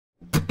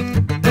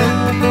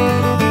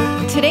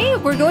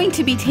we're going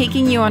to be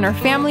taking you on our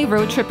family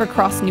road trip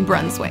across New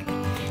Brunswick.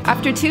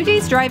 After 2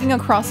 days driving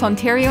across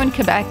Ontario and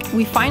Quebec,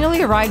 we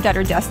finally arrived at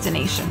our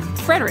destination,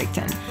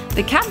 Fredericton,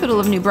 the capital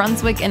of New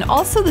Brunswick and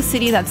also the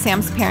city that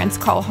Sam's parents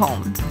call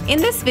home. In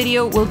this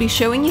video, we'll be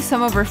showing you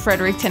some of our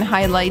Fredericton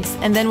highlights,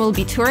 and then we'll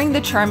be touring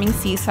the charming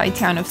seaside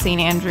town of St.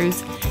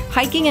 Andrews,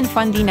 hiking in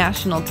Fundy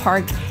National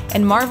Park,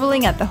 and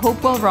marveling at the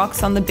Hopewell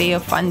Rocks on the Bay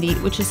of Fundy,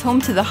 which is home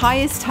to the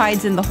highest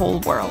tides in the whole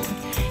world.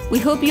 We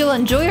hope you'll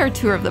enjoy our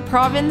tour of the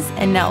province,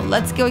 and now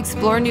let's go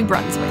explore New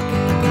Brunswick.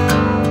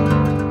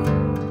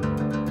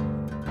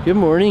 Good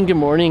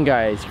morning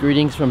guys.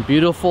 Greetings from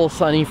beautiful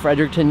sunny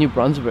Fredericton, New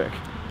Brunswick.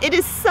 It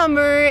is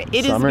summer,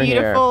 it is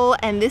beautiful, here.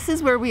 And this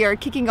is where we are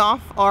kicking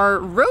off our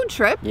road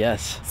trip.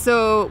 Yes.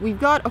 So we've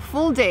got a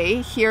full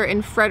day here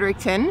in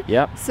Fredericton.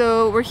 Yep.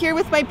 So we're here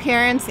with my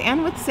parents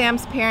and with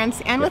Sam's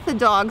parents and with the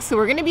dog. So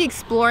we're going to be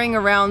exploring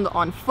around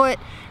on foot.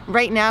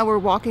 Right now we're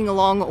walking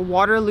along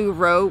Waterloo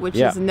Row, which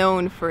is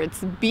known for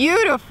its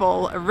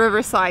beautiful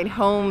riverside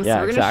homes. So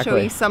we're going to show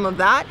you some of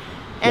that.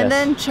 And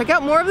then check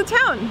out more of the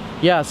town.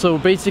 Yeah, so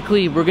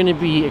basically we're going to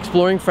be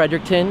exploring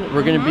Fredericton.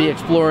 We're going to be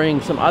exploring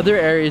some other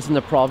areas in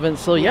the province.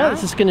 So yeah,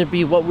 this is going to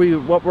be what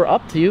we're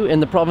up to in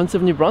the province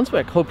of New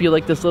Brunswick. Hope you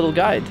like this little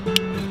guide.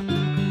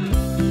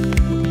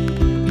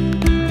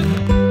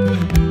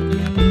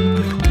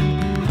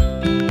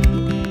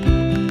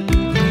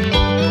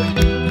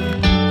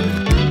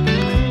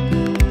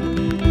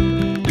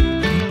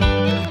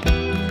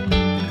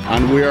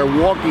 And we are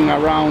walking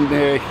around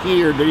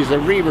here. There is a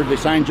river, the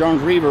St.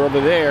 John's River over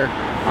there,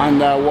 and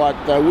what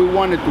we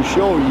wanted to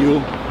show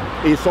you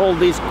is all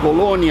these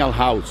colonial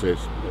houses.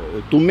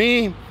 To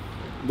me,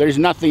 there is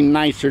nothing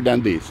nicer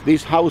than this.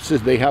 These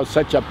houses, they have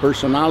such a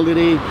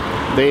personality,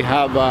 they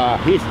have a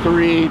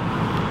history,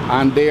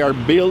 and they are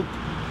built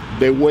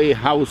the way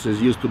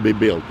houses used to be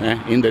built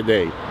in the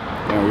day.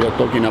 We are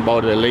talking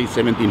about the late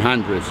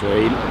 1700s,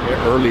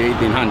 early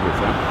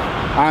 1800s.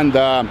 And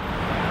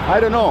I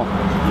don't know,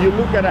 you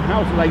look at a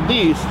house like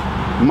this,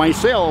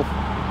 myself,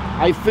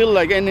 I feel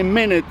like any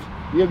minute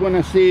you're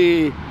gonna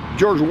see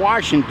George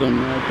Washington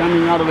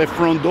coming out of the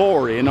front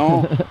door, you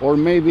know, or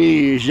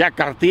maybe Jacques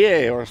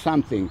Cartier or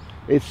something.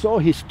 It's so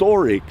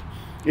historic.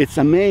 It's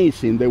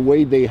amazing the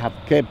way they have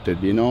kept it,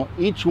 you know.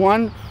 Each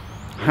one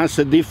has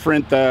a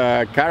different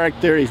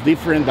character, is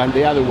different than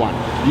the other one.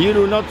 You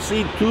do not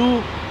see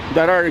two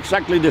that are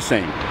exactly the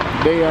same.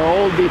 They are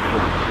all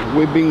different.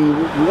 We've been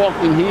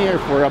walking here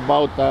for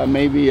about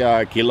maybe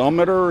a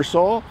kilometer or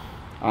so,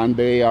 and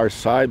they are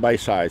side by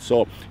side.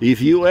 So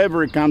if you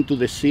ever come to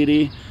the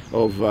city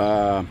of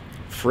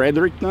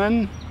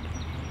Fredericton,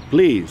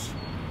 please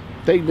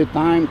take the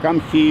time, come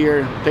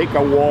here, take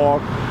a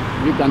walk.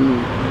 You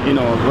can, you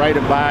know, ride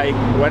a bike,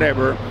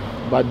 whatever,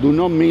 but do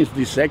not miss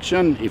this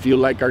section if you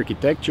like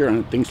architecture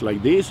and things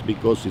like this,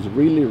 because it's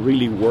really,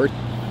 really worth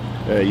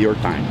your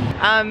time.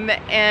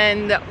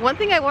 And one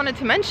thing I wanted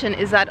to mention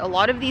is that a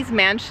lot of these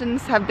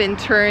mansions have been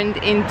turned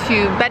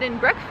into bed and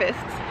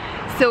breakfasts.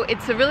 So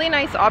it's a really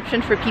nice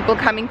option for people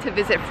coming to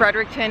visit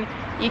Fredericton.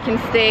 You can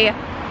stay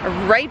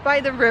right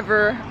by the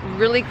river,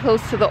 really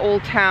close to the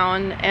old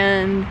town,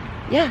 and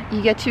yeah,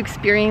 you get to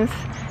experience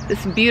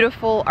this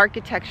beautiful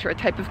architecture, a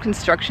type of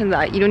construction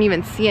that you don't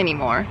even see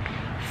anymore.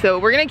 So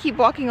we're gonna keep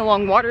walking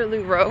along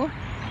Waterloo Row.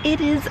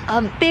 It is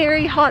a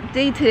very hot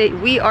day today.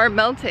 We are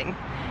melting.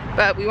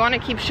 But we want to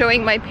keep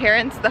showing my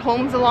parents the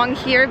homes along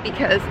here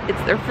because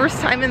it's their first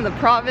time in the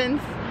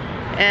province,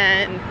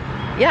 and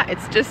yeah,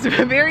 it's just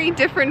very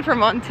different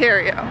from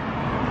Ontario.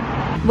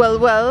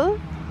 Well,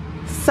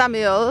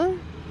 Samuel,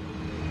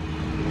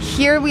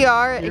 here we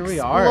are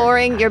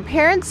exploring your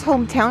parents'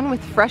 hometown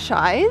with fresh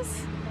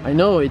eyes. I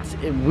know,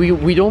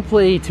 we don't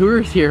play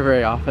tours here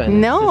very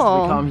often. No. It's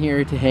just we come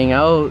here to hang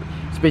out.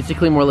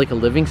 Basically more like a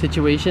living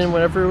situation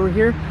whenever we're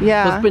here.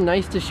 Yeah. So it's been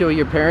nice to show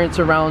your parents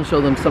around,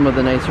 show them some of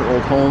the nicer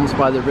old homes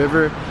by the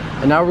river.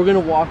 And now we're gonna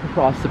walk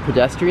across the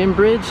pedestrian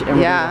bridge and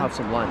we're gonna have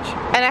some lunch.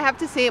 And I have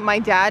to say, my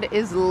dad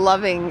is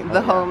loving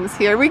the homes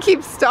here. We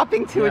keep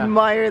stopping to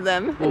admire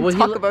them and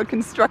talk about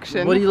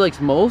construction. What he likes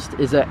most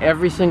is that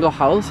every single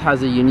house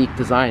has a unique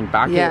design.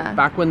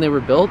 Back when they were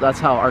built, that's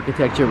how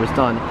architecture was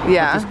done.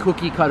 Yeah. With this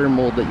cookie cutter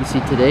mold that you see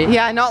today.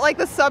 Yeah, not like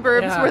the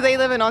suburbs where they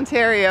live in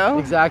Ontario.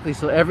 Exactly,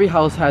 so every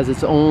house has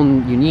its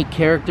own unique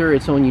character,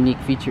 its own unique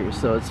features.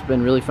 So it's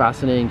been really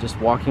fascinating just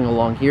walking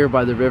along here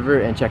by the river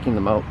and checking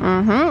them out.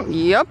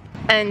 Yep.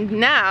 And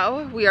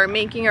now we are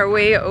making our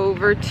way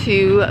over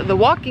to the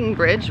walking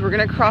bridge. We're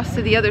gonna cross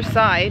to the other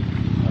side,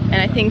 and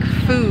I think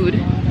food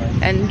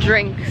and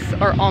drinks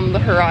are on the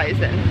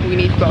horizon. We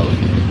need both.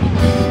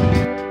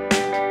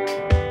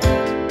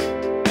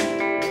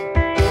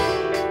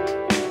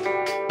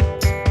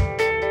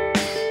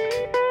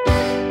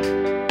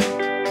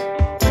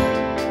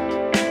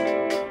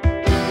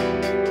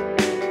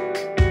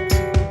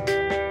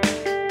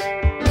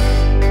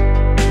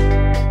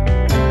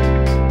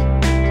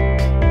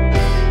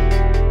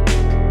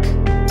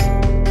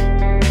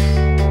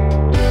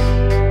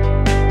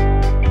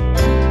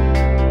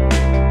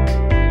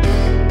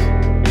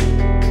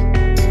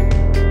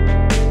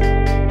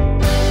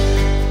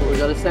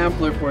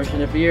 sampler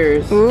portion of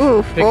beers.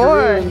 Ooh, 4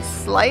 Picaroons.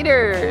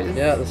 sliders.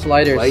 Yeah, the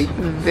sliders. Light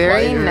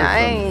Very sliders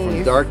nice.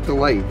 From dark to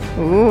light.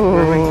 Ooh.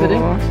 Where am I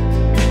sitting?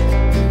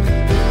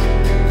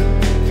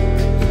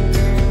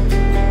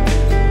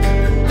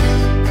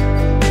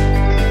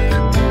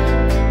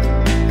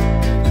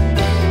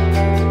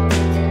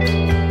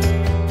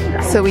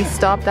 So we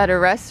stopped at a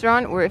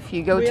restaurant where if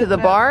you go to the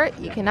bar,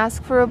 you can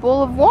ask for a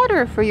bowl of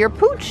water for your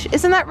pooch.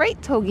 Isn't that right,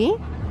 Togi?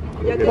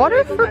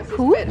 Water for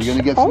pooch? You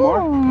gonna get some more?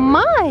 Oh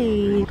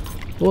my!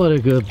 What a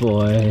good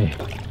boy.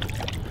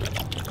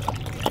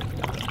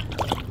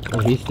 Oh,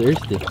 he's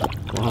thirsty.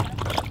 Wow.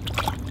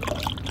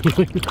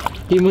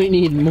 He might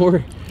need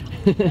more.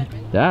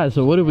 Yeah,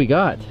 so what do we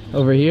got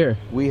over here?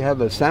 We have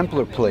a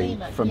sampler plate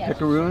from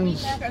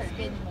Picaroons,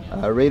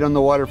 right on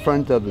the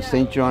waterfront of the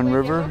St. John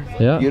River.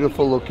 Yeah.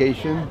 Beautiful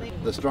location.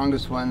 The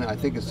strongest one, I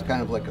think it's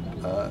kind of like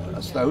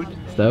a stout.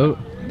 Stout?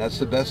 That's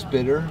the best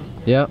bitter.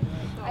 Yep.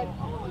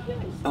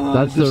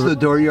 That's this is the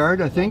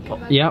Dooryard, I think.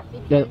 Yep.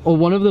 Yeah. Oh,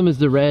 one of them is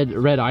the red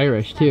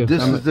Irish too.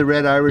 This is the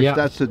Red Irish. Yeah.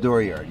 That's the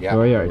Dooryard. Yeah.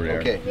 Dooryard.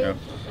 Okay. Yeah.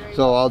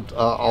 So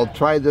I'll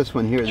try this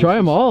one here. Try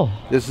them all.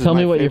 This is Tell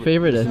me my what your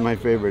favorite This is. is my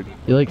favorite.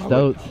 You like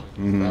stouts?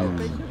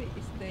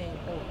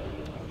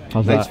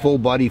 How's Nice that? full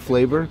body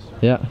flavor.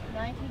 Yeah.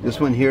 This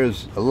one here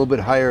is a little bit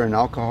higher in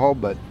alcohol,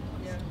 but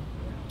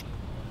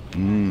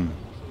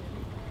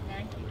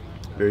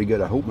very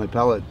good. I hope my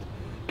palate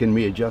can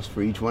readjust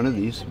for each one of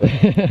these.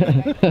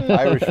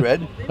 Irish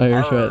red.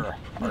 Irish red.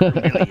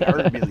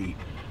 Arr, Billy.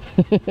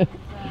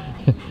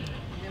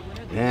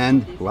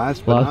 And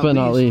last but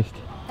not least,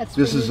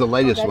 this is the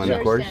lightest one,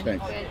 of course.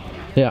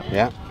 Yeah.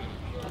 Yeah.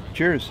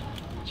 Cheers.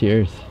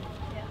 Cheers.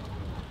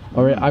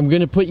 All right, I'm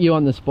gonna put you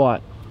on the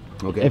spot.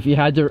 Okay. If you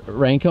had to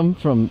rank them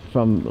from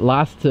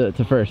last to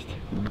first.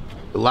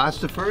 Last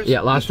to first? Yeah,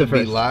 last This to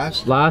would be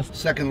first. Last,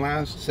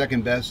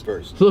 second best,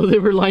 first. So they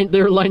were lined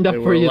up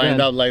for you lined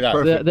then. up like that.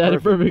 Perfect. They had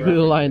it perfectly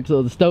aligned.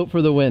 So the stout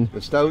for the win. The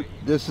stout,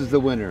 this is the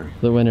winner.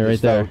 The winner right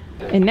there.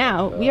 And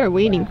now we are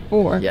waiting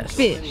for Yes.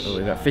 fish. So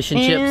we got fish and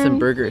chips and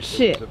burgers.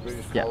 Chips.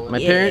 Yeah. My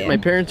Yeah.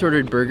 parents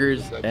ordered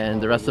burgers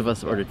and the rest of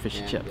us ordered fish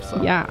and chips.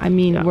 So Yeah, I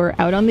mean, we're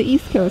out on the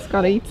East Coast,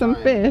 gotta eat some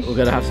fish. we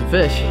gotta have some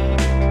fish.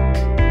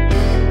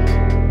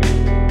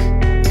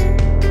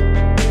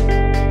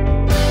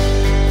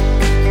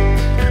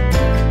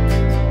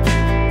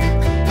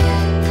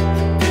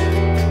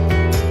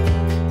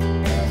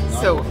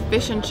 So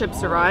fish and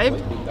chips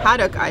arrived.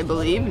 Haddock, I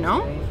believe,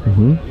 no?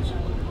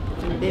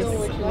 Mm-hmm. This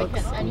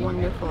looks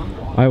wonderful.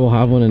 I will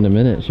have one in a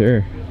minute,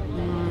 sure.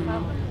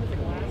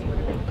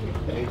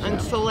 And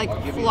so like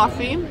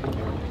fluffy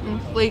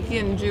and flaky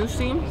and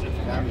juicy.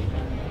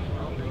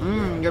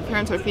 Your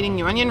parents are feeding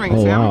you onion rings,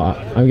 Oh yeah?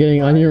 wow, I'm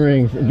getting onion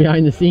rings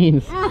behind the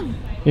scenes.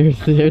 Here's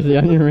the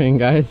onion ring,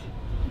 guys.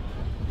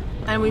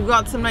 And we've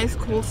got some nice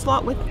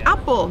coleslaw with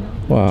apple.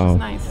 Wow. Which is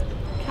nice.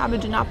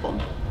 Cabbage and apple.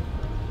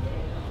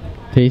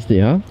 Tasty,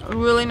 huh? A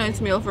really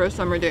nice meal for a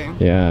summer day.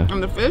 Yeah,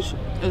 And the fish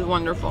is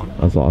wonderful.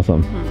 that's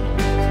awesome.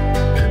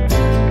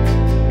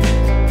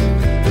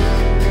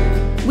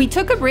 We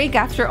took a break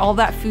after all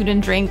that food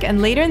and drink, and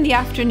later in the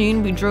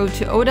afternoon we drove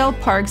to Odell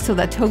Park so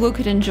that Togo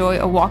could enjoy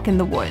a walk in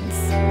the woods.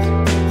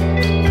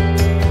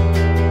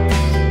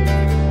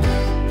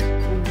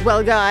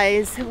 Well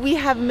guys, we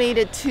have made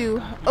it to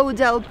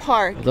Odell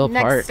Park, Odell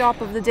next Park. stop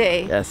of the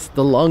day. Yes,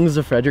 the lungs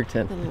of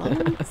Fredericton. The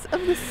lungs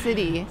of the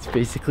city. It's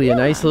basically a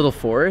nice little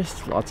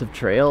forest, lots of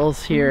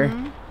trails here.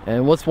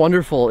 And what's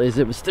wonderful is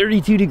it was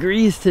 32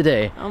 degrees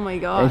today. Oh my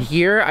And gosh.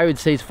 here I would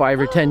say it's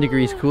 5 or 10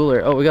 degrees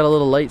cooler. Oh, we got a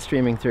little light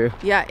streaming through.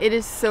 Yeah, it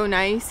is so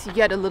nice. You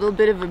get a little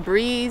bit of a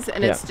breeze,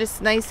 and Yeah. it's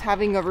just nice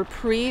having a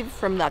reprieve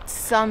from that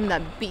sun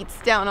that beats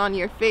down on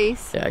your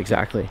face. Yeah,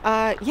 exactly.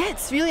 Yeah,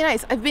 it's really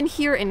nice. I've been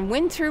here in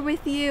winter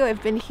with you.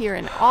 I've been here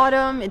in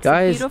autumn. It's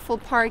Guys, a beautiful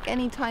park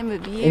any time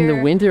of year. In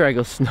the winter, I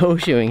go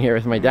snowshoeing here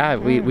with my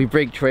dad. We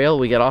break trail,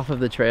 we get off of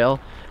the trail.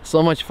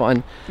 So much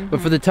fun.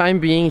 But for the time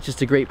being, it's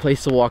just a great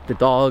place to walk the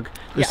dog.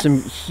 There's some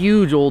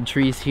huge old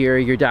trees here.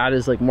 Your dad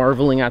is like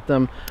marveling at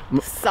them.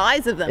 The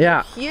size of them,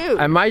 Yeah, they're huge.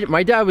 and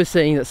my dad was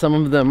saying that some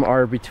of them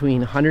are between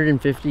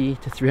 150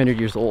 to 300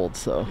 years old.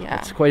 So Yeah.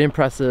 it's quite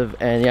impressive.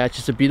 And yeah, it's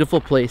just a beautiful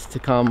place to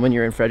come when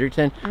you're in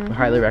Fredericton. I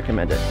highly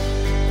recommend it.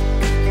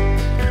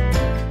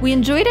 We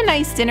enjoyed a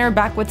nice dinner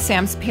back with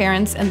Sam's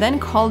parents and then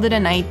called it a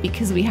night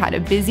because we had a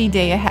busy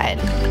day ahead.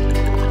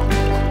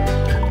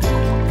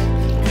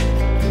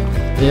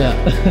 Yeah.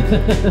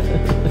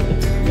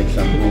 Make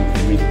some room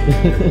for me.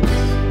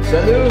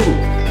 Salut!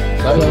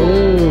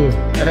 Salud.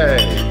 Hey!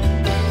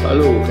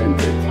 Salut,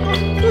 gente.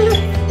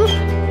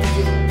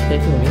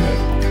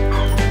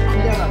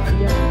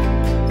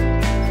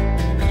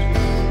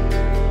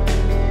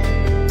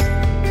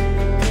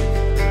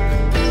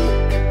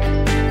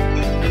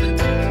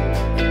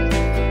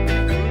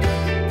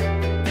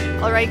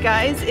 Alright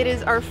guys, it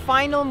is our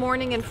final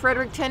morning in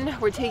Fredericton.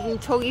 We're taking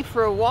Togi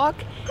for a walk,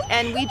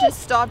 and we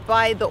just stopped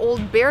by the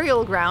old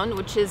burial ground,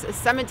 which is a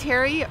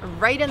cemetery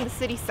right in the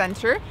city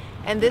center.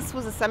 And this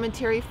was a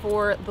cemetery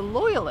for the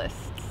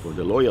Loyalists. For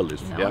the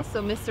loyalists, No? yeah.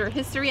 So Mr.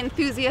 History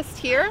enthusiast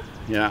here,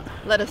 Yeah.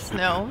 let us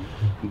know.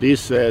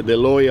 The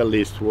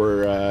loyalists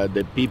were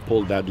the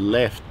people that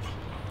left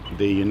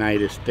the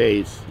United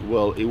States.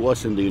 Well, it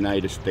wasn't the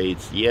United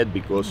States yet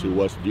because it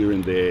was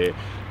during the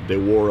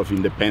War of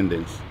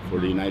Independence for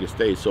the United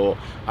States. So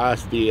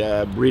as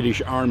the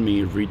British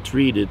Army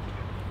retreated,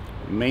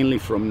 mainly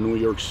from New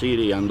York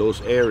City and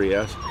those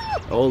areas,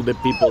 all the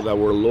people that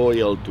were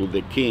loyal to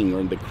the king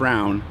or the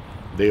crown,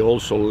 they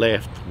also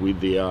left with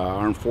the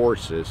armed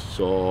forces.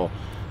 So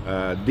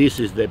this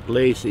is the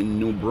place in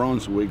New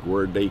Brunswick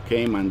where they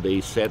came and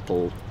they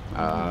settled.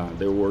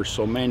 There were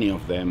so many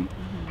of them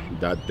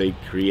that they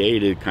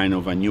created kind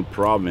of a new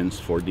province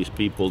for these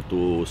people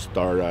to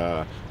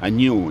start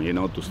anew, you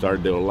know, to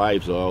start their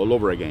lives all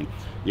over again.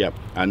 Yeah,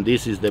 and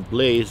this is the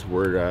place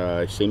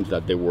where it seems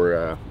that they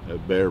were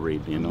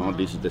buried, you know.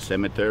 This is the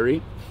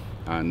cemetery,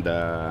 and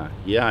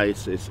yeah,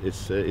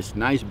 it's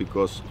nice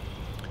because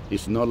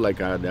it's not like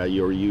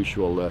your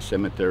usual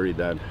cemetery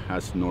that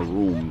has no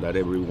room, that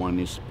everyone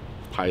is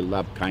piled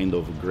up kind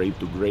of grave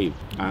to grave.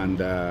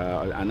 And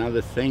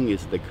another thing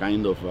is the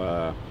kind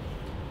of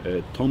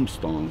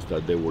tombstones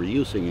that they were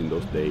using in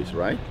those days,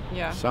 right?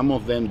 Yeah. Some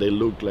of them, they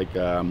look like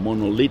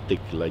monolithic,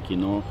 like, you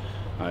know,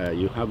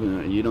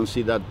 you don't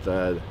see that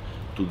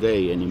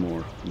today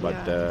anymore.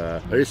 But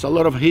there is a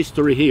lot of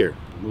history here.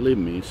 Believe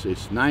me,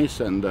 it's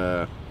nice, and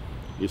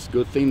it's a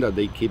good thing that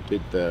they keep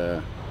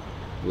it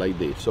like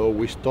this. So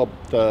we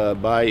stopped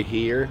by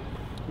here.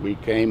 We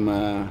came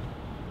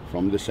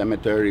from the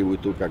cemetery. We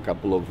took a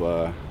couple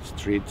of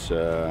streets,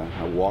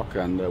 a walk,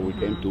 and we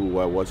came to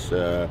what's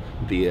the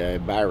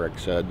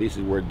barracks. This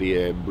is where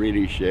the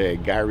British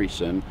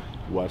garrison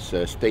was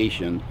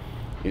stationed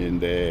in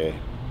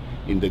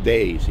the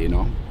days, you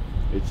know.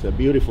 It's a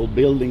beautiful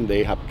building.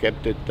 They have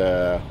kept it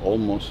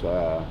almost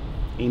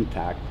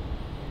intact.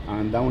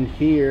 And down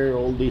here,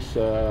 all these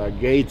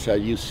gates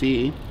that you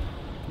see,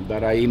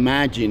 that I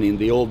imagine in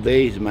the old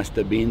days must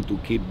have been to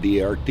keep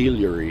the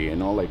artillery, you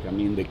know, like, I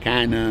mean, the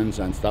cannons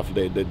and stuff,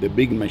 the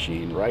big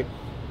machine, right?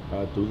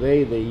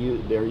 Today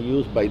they're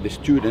used by the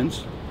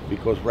students,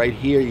 because right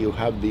here you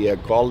have the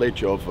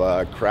College of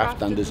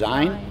Craft and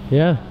Design.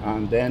 Yeah.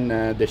 And then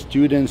the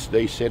students,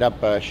 they set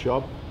up a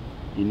shop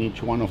in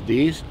each one of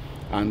these,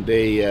 and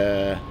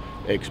they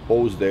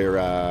expose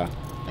their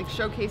Like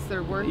showcase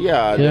their work.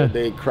 yeah.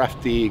 The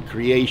crafty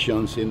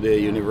creations in the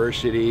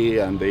university,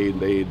 and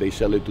they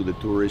sell it to the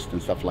tourists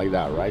and stuff like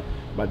that, right?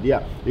 But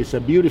yeah, it's a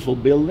beautiful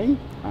building,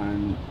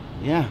 and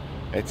yeah,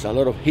 it's a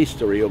lot of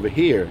history over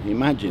here.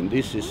 Imagine,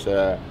 this is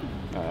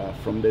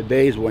from the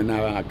days when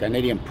a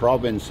Canadian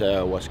province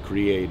was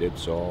created,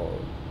 so,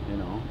 you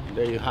know,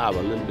 there you have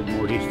a little bit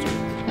more history.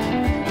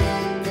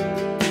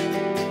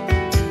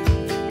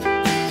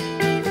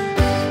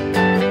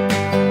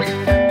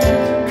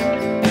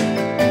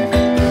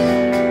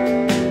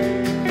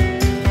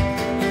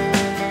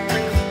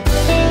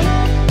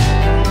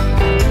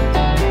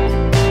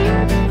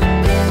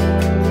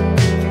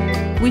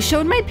 We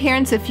showed my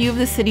parents a few of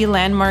the city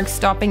landmarks,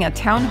 stopping at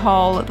Town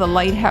Hall, the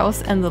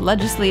lighthouse, and the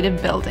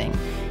Legislative Building.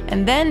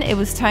 And then it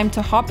was time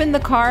to hop in the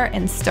car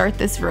and start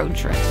this road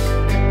trip.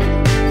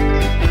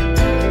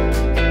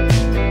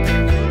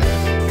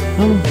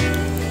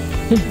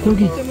 Hey,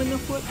 doggy.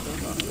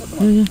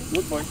 Yeah.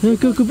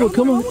 Go,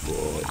 come on.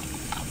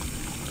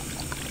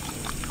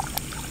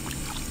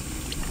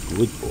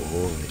 Good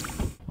boy.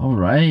 All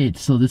right,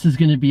 so this is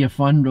going to be a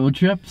fun road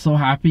trip. So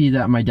happy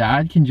that my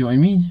dad can join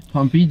me.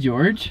 Pumpy,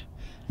 George.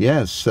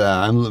 Yes,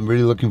 I'm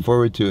really looking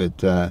forward to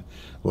it.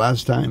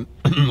 Last time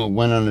I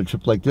went on a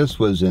trip like this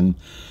was in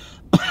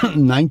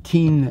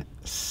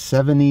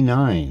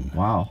 1979.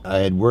 Wow. I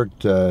had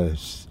worked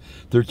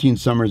 13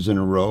 summers in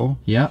a row.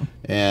 Yeah.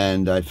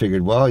 And I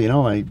figured, well, you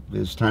know,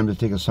 it's time to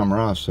take a summer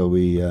off. So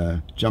we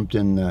jumped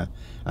in.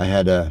 I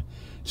had a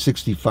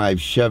 65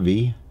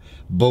 Chevy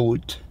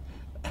boat.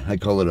 I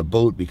call it a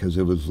boat because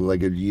it was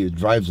like, it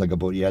drives like a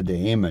boat. You had to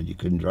aim it. You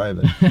couldn't drive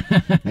it.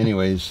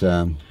 Anyways.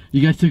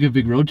 You guys took a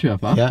big road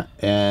trip, huh? Yeah,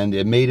 and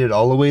it made it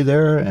all the way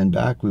there and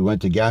back. We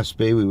went to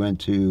Gaspé. We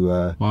went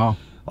to wow,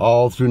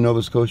 all through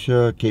Nova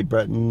Scotia, Cape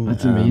Breton.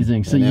 That's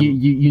amazing. So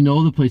you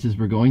know the places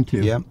we're going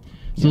to. Yep.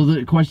 So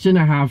the question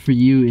I have for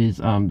you is,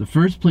 the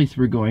first place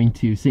we're going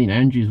to, St.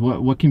 Andrews.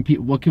 What can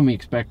we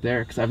expect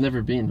there? Because I've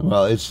never been.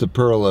 Well, it's the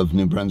Pearl of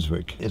New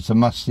Brunswick. It's a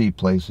must-see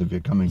place if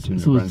you're coming to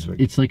New Brunswick.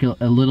 It's like a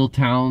little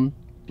town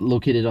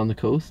located on the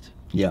coast.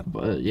 Yeah.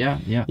 But yeah.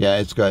 Yeah,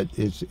 it's got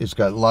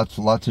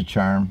lots of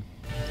charm.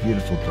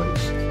 Beautiful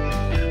place.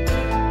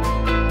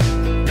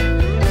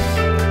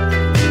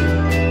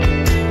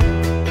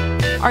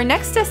 Our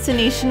next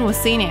destination was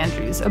St.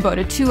 Andrews, about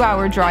a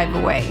 2-hour drive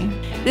away.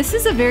 This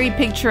is a very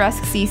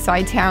picturesque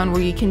seaside town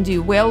where you can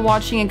do whale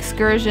watching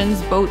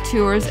excursions, boat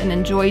tours, and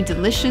enjoy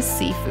delicious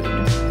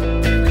seafood.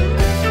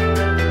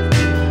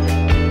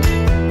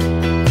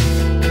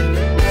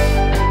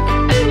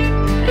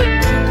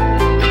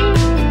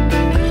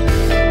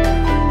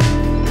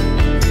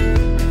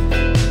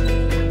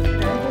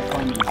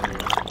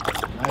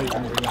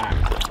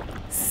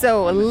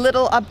 So a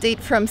little update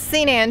from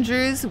St.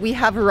 Andrews. We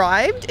have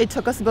arrived. It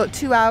took us about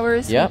 2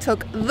 hours. Yep. We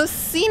took the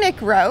scenic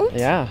route.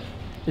 Yeah.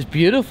 It's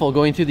beautiful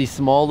going through these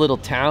small little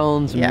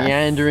towns, Yes.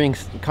 meandering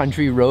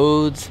country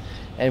roads.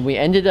 And we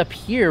ended up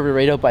here. We're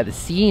right out by the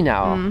sea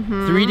now.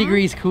 3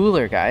 degrees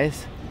cooler,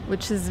 guys.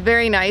 Which is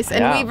very nice.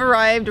 And Yeah. we've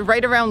arrived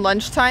right around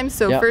lunchtime.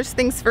 So Yep. first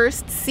things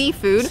first,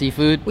 seafood.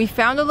 Seafood. We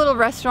found a little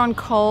restaurant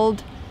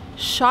called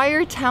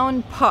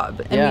Shiretown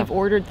Pub, and Yeah. we've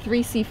ordered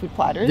 3 seafood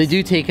platters. They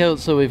do takeout,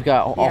 so we've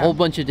got a Yeah. whole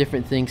bunch of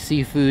different things,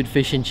 seafood,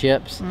 fish and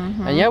chips.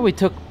 And yeah, we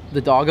took the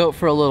dog out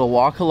for a little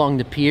walk along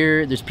the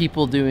pier. There's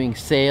people doing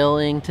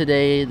sailing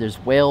today. There's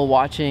whale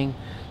watching.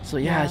 So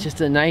yeah, it's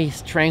just a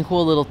nice,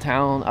 tranquil little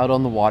town out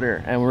on the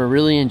water, and we're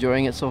really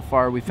enjoying it so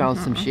far. We found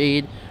some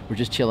shade. We're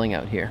just chilling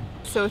out here.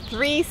 So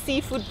 3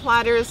 seafood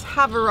platters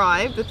have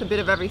arrived with a bit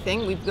of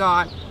everything. We've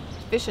got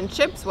fish and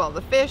chips, well,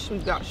 the fish.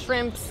 We've got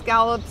shrimp,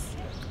 scallops,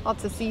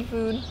 lots of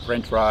seafood.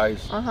 French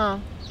fries. Uh-huh.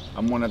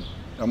 I'm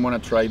gonna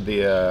try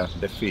the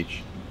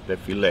fish, the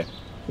fillet.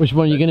 Which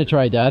one are you gonna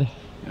try, Dad?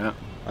 Yeah.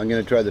 I'm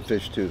gonna try the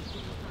fish too.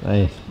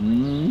 Nice.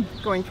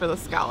 Going for the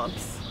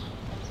scallops.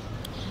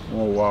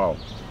 Oh wow.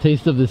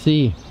 Taste of the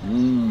sea.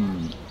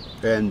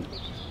 And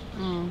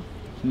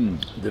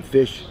the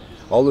fish,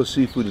 all the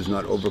seafood is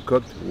not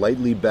overcooked,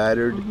 lightly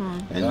battered,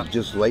 and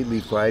just lightly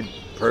fried.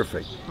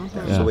 Perfect.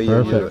 That's Yeah, the way you do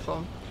it.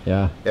 Beautiful.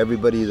 Yeah.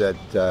 Everybody that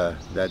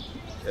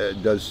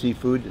does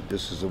seafood,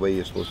 this is the way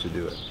you're supposed to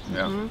do it.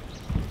 Yeah.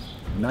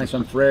 Nice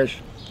and fresh.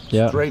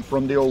 Yeah. Straight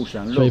from the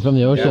ocean. Straight from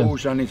the ocean. The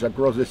ocean is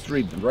across the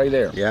street, right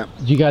there. Yeah.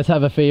 Do you guys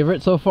have a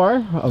favorite so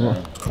far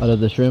out of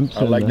the shrimps?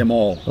 I like them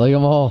all. I like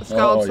them all.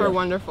 Scallops yeah. are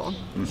wonderful.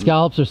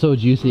 Scallops are so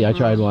juicy. I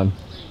tried one.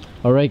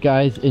 All right,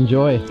 guys,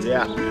 enjoy.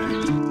 Yeah.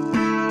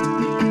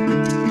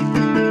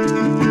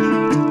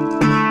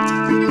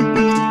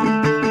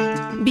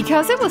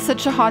 Because it was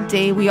such a hot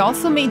day, we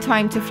also made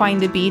time to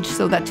find a beach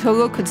so that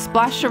Togo could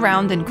splash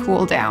around and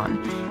cool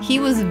down. He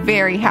was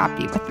very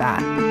happy with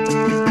that.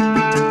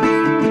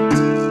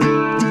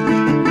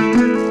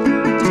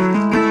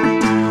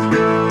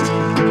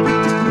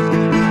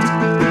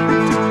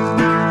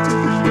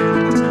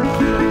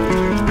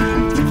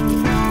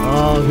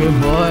 Oh,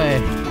 good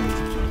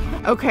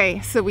boy. Okay,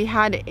 so we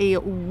had a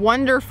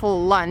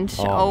wonderful lunch.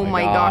 Oh Oh my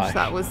my gosh, gosh.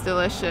 that was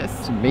delicious.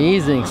 It's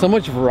amazing. So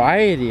much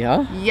variety,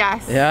 huh?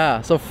 Yes.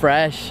 Yeah, so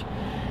fresh.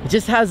 It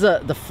just has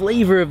the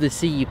flavor of the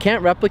sea. You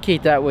can't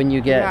replicate that when you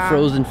get Yeah.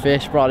 frozen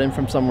fish brought in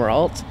from somewhere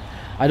else.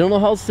 I don't know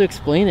how else to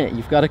explain it.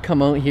 You've got to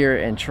come out here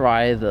and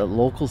try the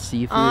local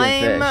seafood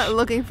and I'm fish.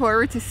 looking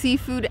forward to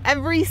seafood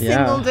every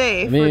single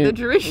day I for mean, the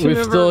duration we've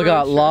of our still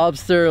got road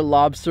trip.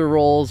 lobster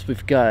rolls.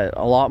 We've got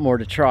a lot more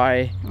to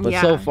try, but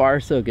so Yeah. far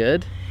so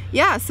good.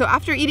 Yeah, so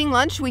after eating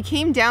lunch, we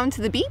came down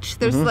to the beach.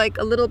 There's like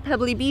a little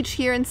pebbly beach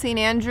here in St.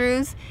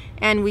 Andrews,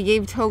 and we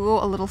gave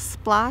Togo a little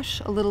splash,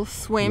 a little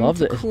swim Loved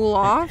to it. cool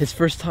off. His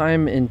first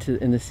time in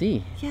the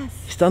sea. Yes.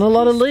 He's done a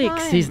lot of first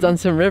lakes. He's time. done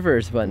some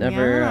rivers, but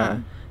never. Yeah.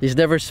 He's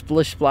never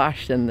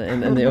splashed in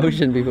the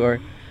ocean before.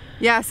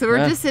 Yeah, so we're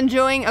Yeah. just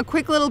enjoying a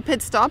quick little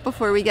pit stop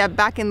before we get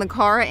back in the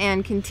car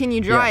and continue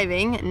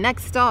driving.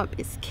 Next stop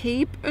is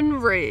Cape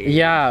and Ray.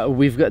 Yeah,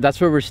 that's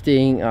where we're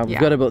staying. We've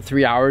Yeah. got about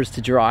 3 hours to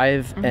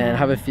drive, and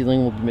have a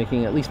feeling we'll be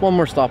making at least one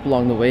more stop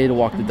along the way to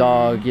walk the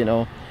dog, you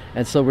know.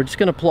 And so we're just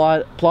gonna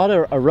plot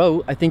a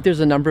route. I think there's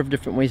a number of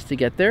different ways to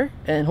get there,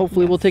 and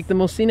hopefully we'll take the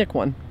most scenic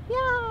one. Yeah.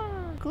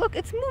 Look,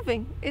 it's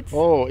moving. It's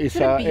Oh, Is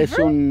it a beaver?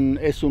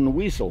 es un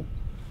weasel.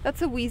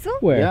 That's a weasel?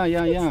 Where? Yeah,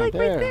 yeah, It's yeah. like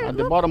right there, at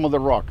the look. bottom of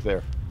the rock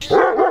there.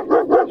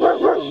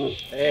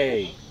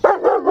 Hey.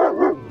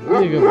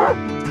 There you go.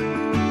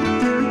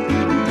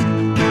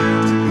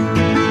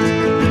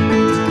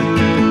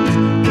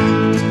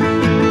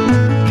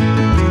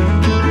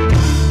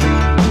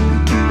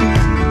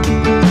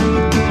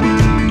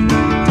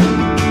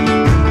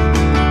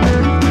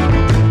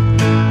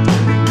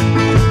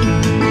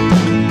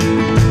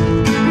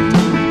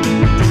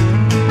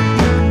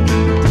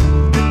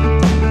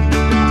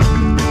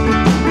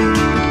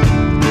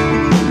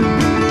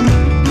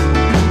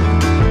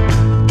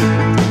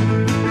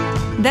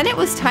 Then it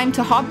was time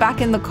to hop back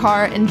in the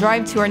car and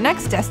drive to our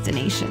next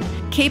destination,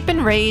 Cape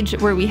and Rage,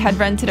 where we had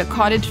rented a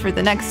cottage for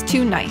the next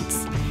 2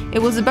 nights. It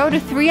was about a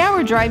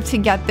 3-hour drive to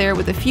get there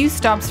with a few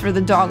stops for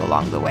the dog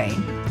along the way.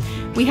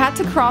 We had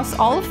to cross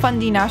all of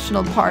Fundy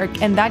National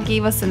Park, and that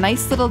gave us a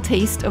nice little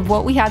taste of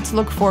what we had to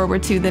look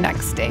forward to the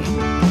next day.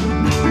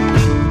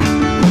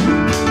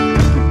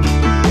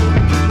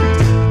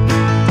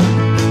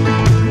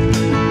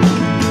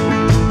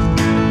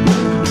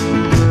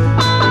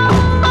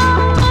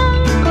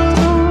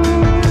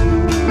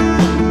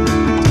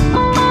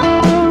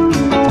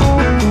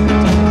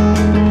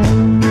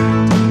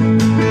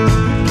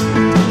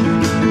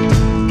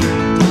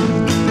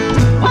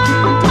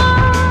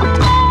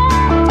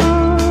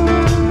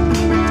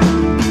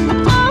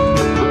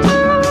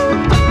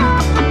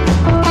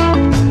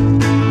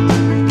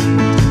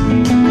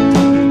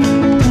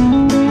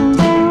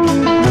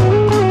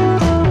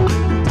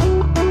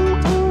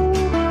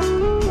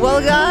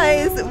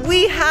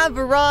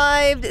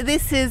 arrived.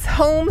 This is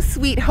home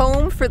sweet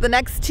home for the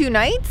next 2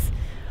 nights.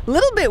 A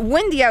little bit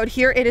windy out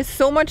here. It is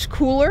so much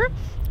cooler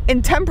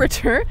in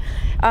temperature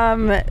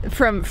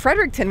from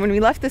Fredericton. When we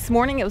left this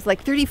morning, it was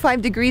like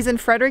 35 degrees in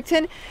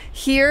Fredericton.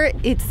 Here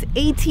it's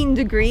 18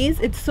 degrees.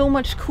 It's so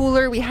much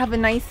cooler. We have a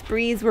nice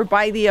breeze. We're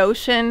by the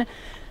ocean.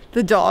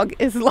 The dog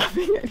is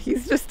loving it.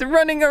 He's just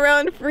running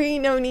around free.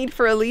 No need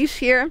for a leash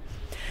here.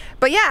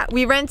 But yeah,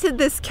 we rented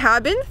this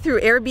cabin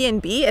through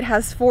Airbnb. It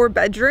has 4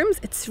 bedrooms.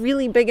 It's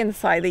really big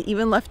inside. They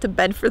even left a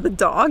bed for the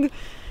dog,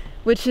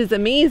 which is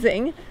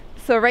amazing.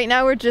 So right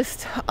now we're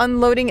just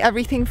unloading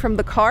everything from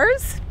the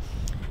cars.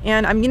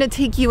 And I'm gonna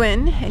take you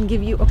in and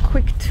give you a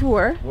quick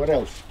tour. What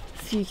else?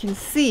 So you can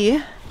see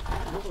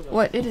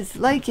what it is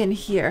like in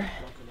here.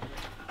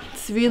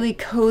 It's really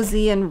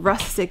cozy and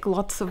rustic,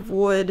 lots of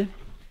wood.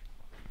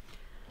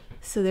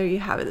 So there you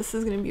have it. This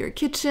is gonna be your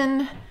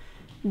kitchen,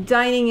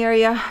 dining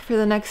area for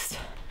the next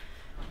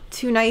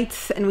 2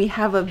 nights, and we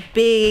have a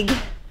big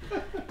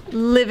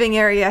living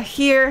area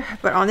here,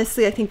 but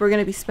honestly I think we're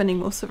going to be spending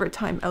most of our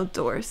time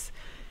outdoors.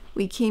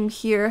 We came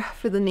here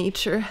for the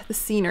nature, the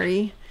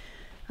scenery.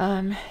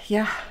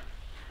 Yeah.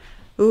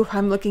 Ooh,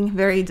 I'm looking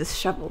very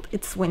disheveled.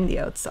 It's windy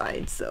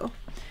outside, so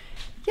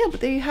yeah,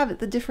 but there you have it,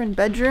 the different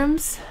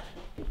bedrooms.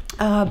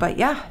 But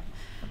yeah,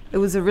 it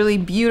was a really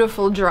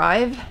beautiful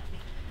drive.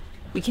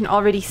 We can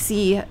already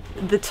see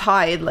the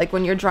tide, like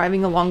when you're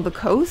driving along the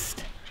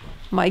coast.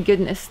 My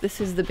goodness, this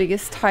is the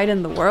biggest tide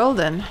in the world,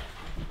 and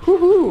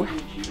whoo-hoo,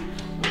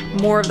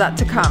 more of that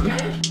to come.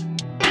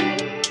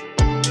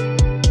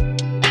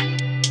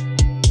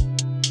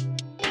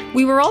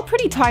 We were all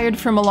pretty tired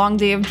from a long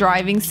day of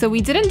driving, so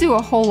we didn't do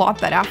a whole lot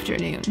that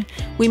afternoon.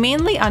 We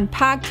mainly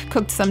unpacked,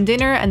 cooked some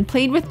dinner, and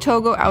played with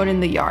Togo out in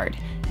the yard.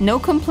 No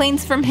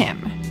complaints from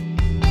him.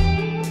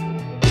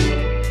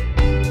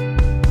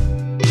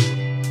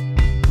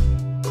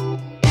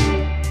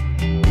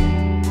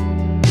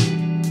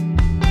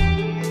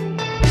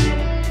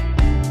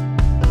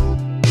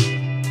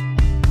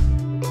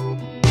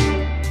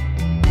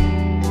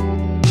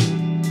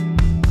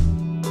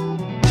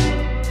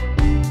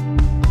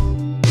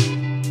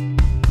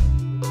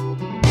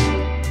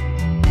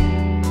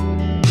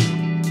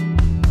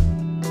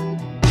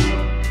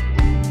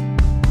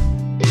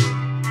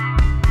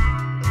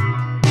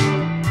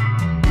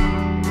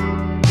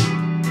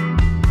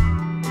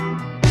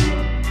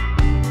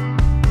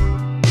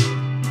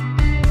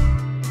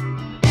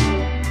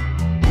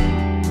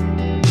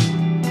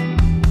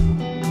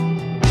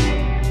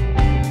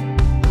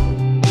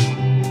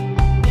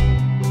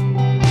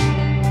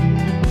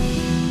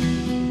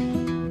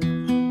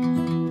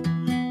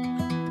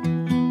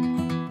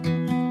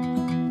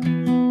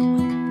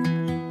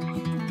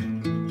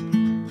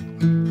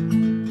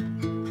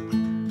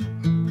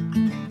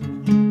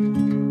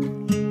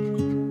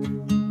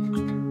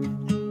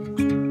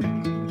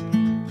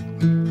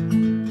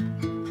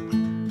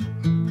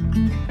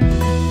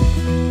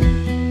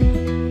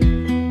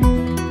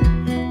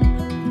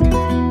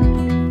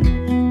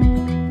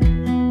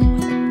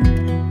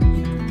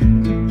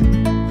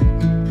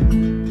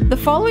 The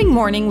following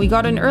morning, we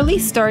got an early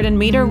start and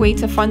made our way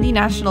to Fundy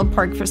National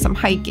Park for some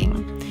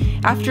hiking.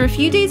 After a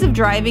few days of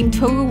driving,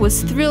 Togo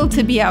was thrilled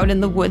to be out in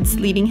the woods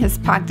leading his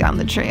pack down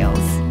the trails.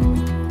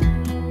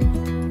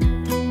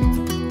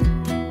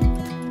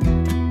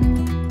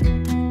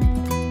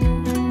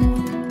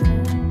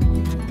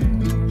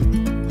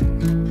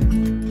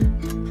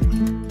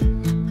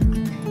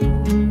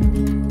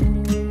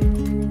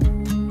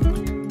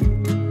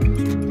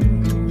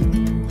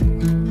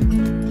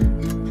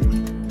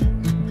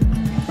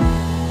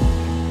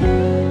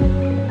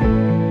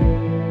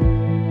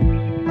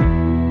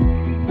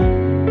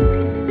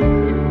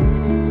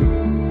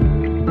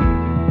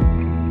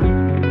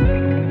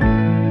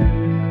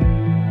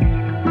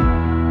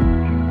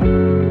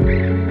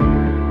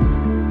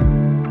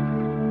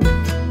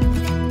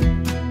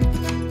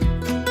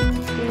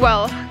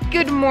 Well,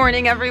 good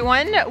morning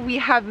everyone. We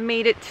have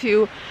made it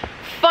to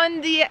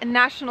Fundy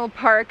National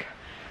Park.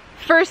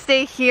 First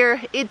day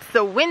here. It's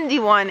the windy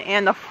one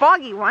and the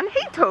foggy one.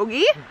 Hey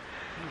Togi!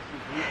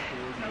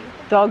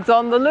 Dog's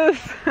on the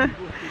loose.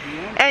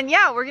 And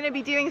yeah, we're gonna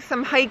be doing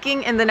some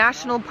hiking in the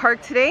national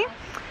park today.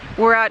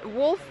 We're at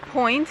Wolf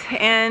Point,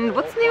 and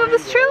what's the name of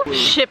this trail?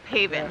 Ship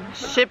Haven.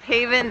 Ship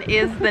Haven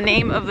is the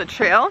name of the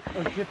trail.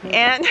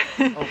 And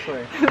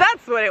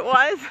that's what it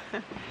was.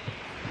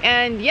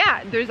 And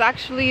yeah, there's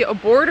actually a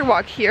border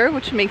walk here,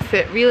 which makes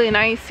it really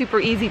nice, super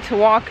easy to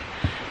walk,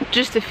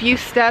 just a few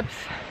steps.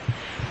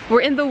 We're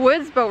in the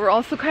woods, but we're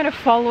also kind of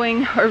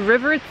following a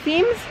river, it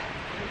seems.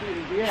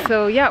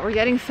 So yeah, we're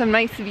getting some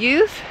nice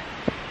views.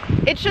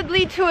 It should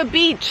lead to a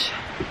beach.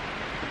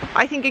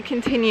 I think it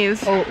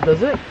continues. Oh,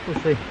 does it?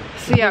 Let's see.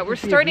 So yeah, we're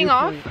starting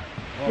off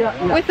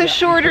with a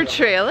shorter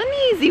trail, an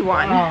easy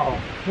one. Wow,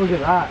 look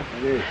at that.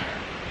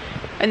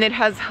 And it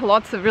has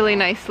lots of really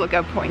nice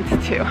lookout points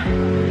too.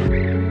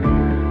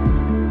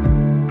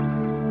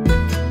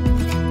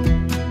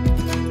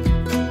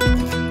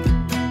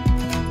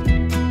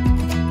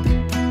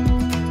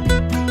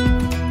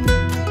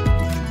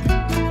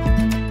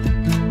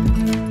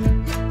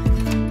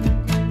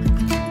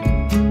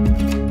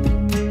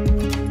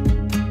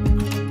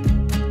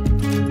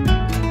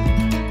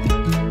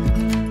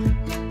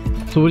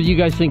 So what do you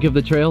guys think of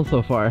the trail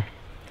so far?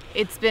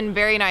 It's been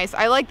very nice.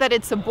 I like that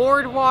it's a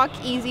boardwalk,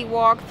 easy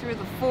walk through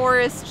the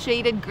forest,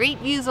 shaded, great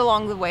views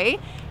along the way.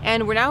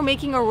 And we're now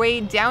making our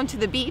way down to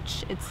the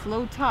beach. It's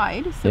low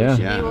tide, so we should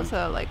be able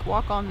to like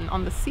walk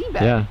on the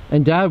seabed. Yeah.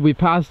 And Dad, we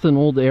passed an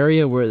old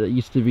area where it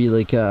used to be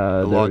like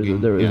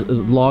logging, there was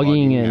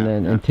logging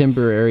and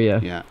timber area.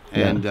 Yeah.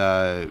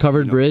 And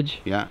covered bridge.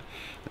 Yeah.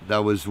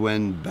 That was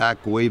when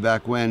way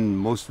back when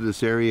most of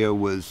this area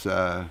was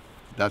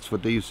that's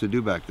what they used to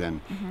do back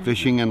then.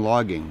 Fishing and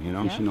logging, you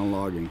know. Fishing and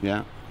logging.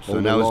 Yeah. So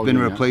now it's been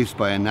replaced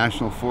by a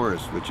national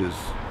forest, which is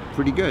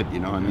pretty good, you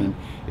know. I mean,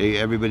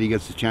 everybody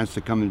gets a chance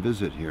to come and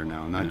visit here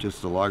now, not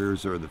just the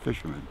loggers or the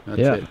fishermen.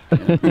 That's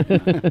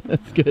it.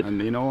 That's good.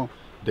 And you know,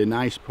 the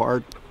nice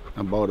part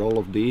about all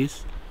of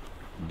these,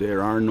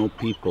 there are no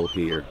people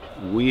here.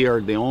 We are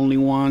the only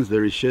ones.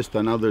 There is just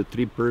another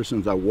 3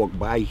 persons that walk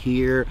by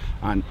here,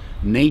 and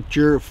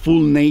nature,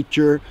 full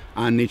nature,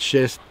 and it's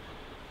just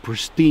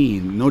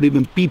pristine. Not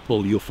even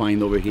people you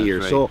find over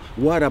here. Right. So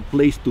what a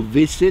place to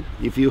visit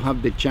if you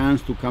have the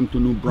chance to come to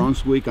New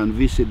Brunswick and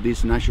visit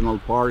this national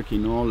park, you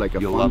know, like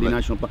a Fundy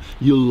National Park.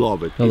 You'll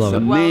love it. It's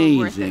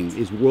amazing.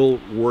 It's well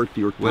worth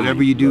your time.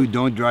 Whatever you do,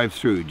 don't drive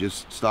through.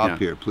 Just stop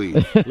here,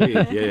 please.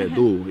 Please,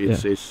 do.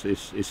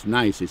 It's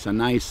nice. It's a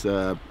nice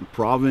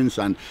province,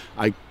 and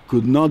I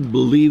could not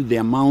believe the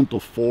amount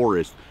of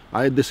forest.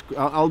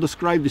 I'll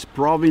describe this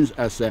province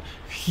as a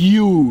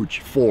huge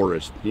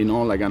forest, you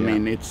know, like I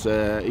mean, it's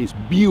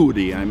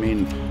beauty, I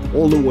mean,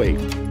 all the way.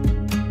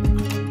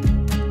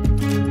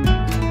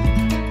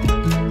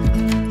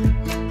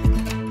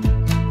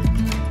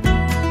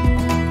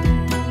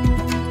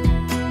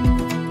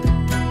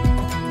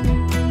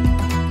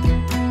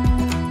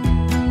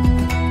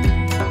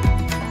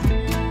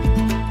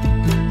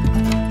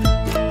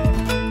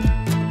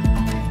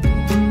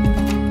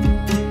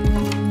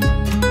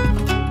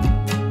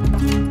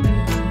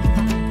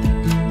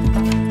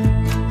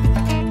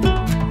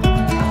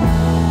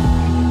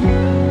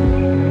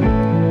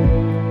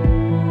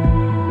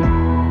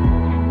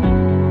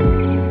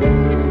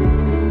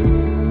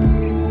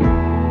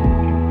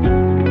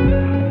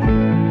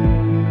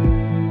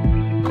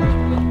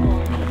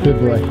 Good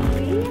boy.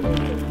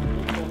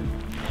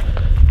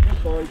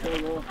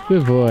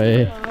 Good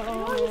boy.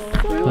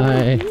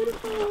 Hi.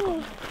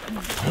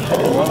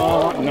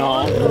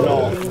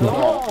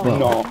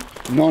 No,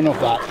 none of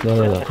that.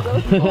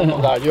 None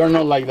of that. You're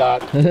not like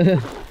that.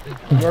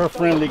 You're a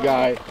friendly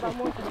guy.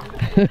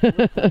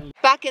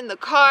 Back in the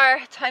car,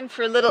 time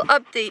for a little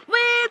update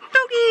with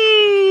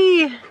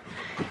Doggy.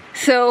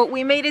 So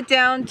we made it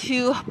down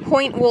to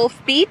Point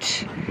Wolf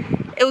Beach.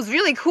 It was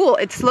really cool.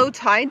 It's low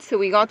tide, so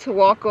we got to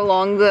walk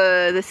along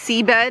the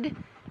seabed.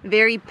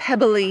 Very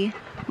pebbly,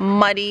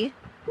 muddy.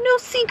 No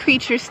sea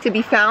creatures to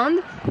be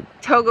found.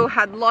 Togo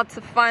had lots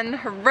of fun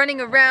running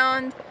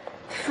around,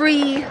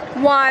 free,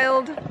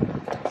 wild.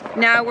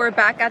 Now we're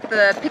back at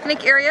the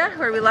picnic area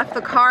where we left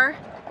the car.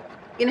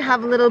 Gonna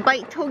have a little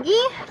bite, Togi.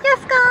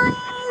 Yes,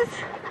 guys.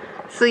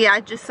 So yeah,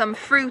 just some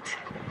fruit,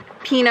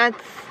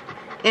 peanuts,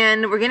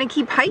 and we're gonna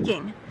keep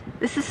hiking.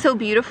 This is so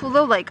beautiful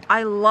though. Like,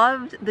 I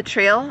loved the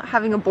trail,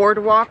 having a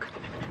boardwalk,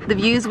 the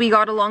views we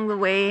got along the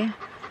way,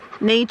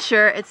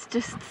 nature. It's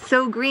just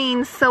so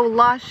green, so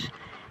lush,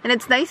 and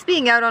it's nice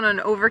being out on an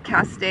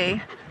overcast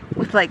day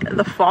with like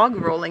the fog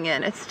rolling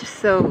in. It's just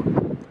so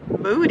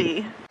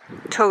moody.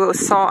 Togo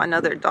saw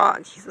another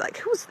dog. He's like,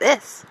 who's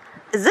this?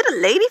 Is it a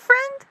lady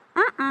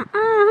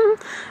friend?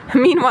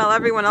 Meanwhile,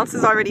 everyone else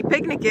is already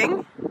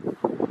picnicking.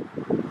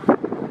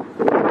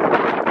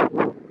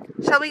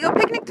 Shall we go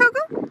picnic,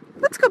 Togo?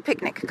 Let's go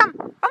picnic. Come,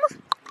 vamos.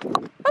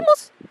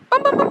 Vamos.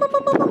 Bum, bum, bum, bum,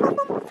 bum, bum,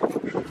 bum.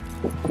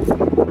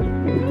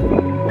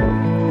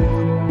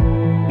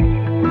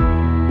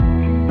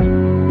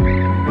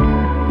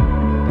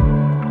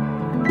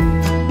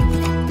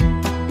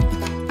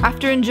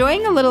 After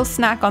enjoying a little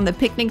snack on the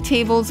picnic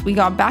tables, we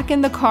got back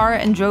in the car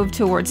and drove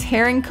towards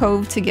Herring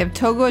Cove to give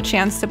Togo a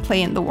chance to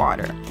play in the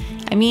water.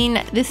 I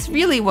mean, this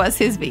really was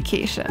his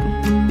vacation.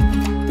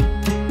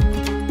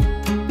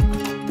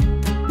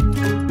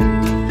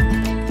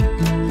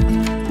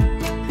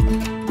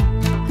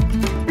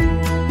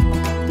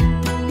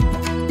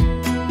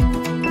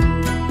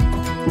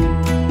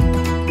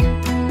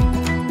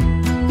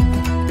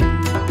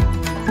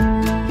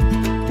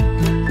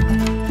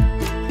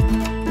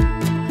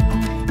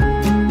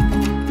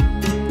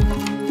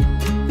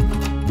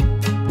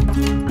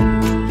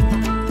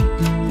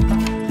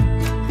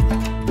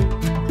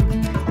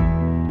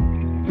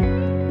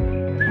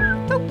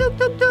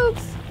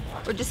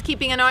 We're just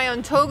keeping an eye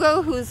on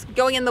Togo, who's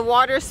going in the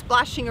water,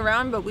 splashing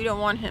around, but we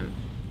don't want him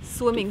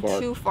swimming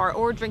too far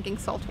or drinking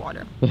salt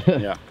water.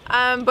 Yeah.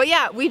 But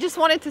yeah, we just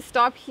wanted to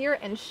stop here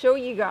and show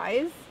you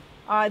guys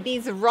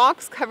these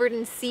rocks covered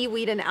in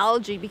seaweed and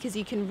algae, because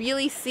you can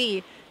really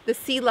see the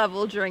sea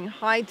level during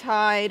high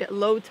tide,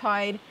 low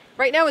tide.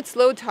 Right now it's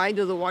low tide,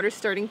 though the water's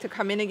starting to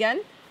come in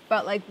again.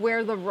 But like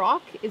where the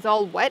rock is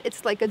all wet,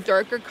 it's like a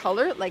darker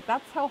color. Like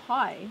that's how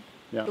high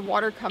the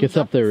water comes up. Gets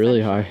up there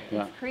really high.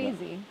 It's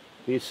crazy.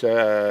 This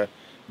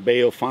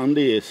Bay of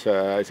Fundy is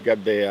it's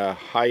got the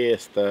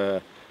highest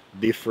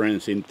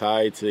difference in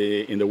tides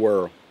in the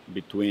world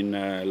between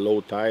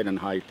low tide and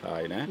high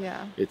tide.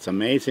 Yeah. It's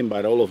amazing,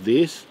 but all of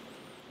this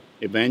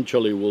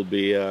eventually will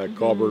be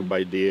covered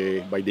by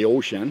the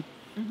ocean,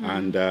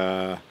 and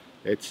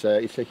it's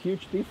a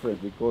huge difference,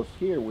 because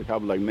here we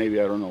have like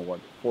maybe, I don't know what,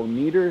 4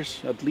 meters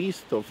at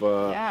least of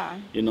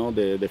you know,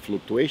 the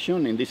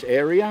fluctuation in this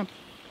area.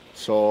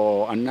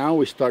 So, and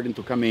now it's starting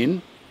to come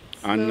in,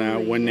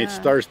 and when it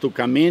starts to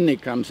come in,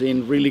 it comes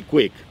in really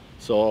quick.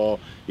 So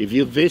if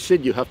you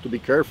visit, you have to be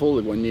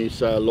careful when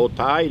it's low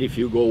tide. If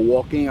you go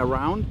walking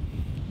around,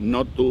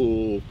 not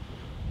to,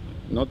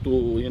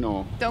 you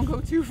know, don't go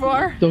too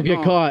far. Don't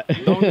get caught.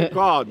 Don't get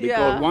caught,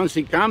 because once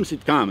it comes,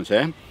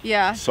 eh?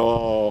 Yeah.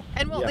 So.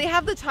 And well, they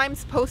have the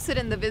times posted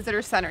in the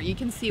visitor center. You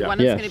can see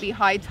when it's going to be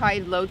high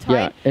tide, low tide.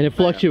 Yeah, and it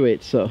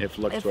fluctuates. So it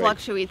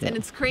fluctuates, and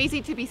it's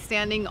crazy to be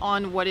standing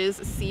on what is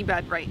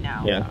seabed right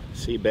now. Yeah,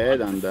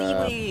 seabed and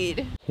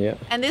seaweed. Yeah.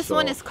 And this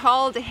one is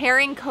called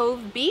Herring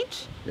Cove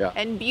Beach. Yeah.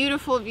 And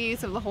beautiful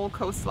views of the whole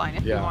coastline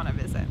if you want to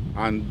visit.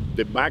 And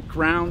the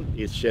background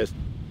is just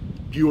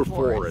pure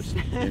forest.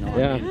 You know,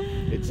 yeah. I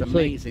mean, it's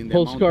amazing. Like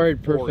the postcard amount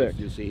of forest perfect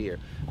you see here.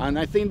 And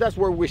I think that's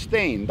where we're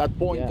staying. That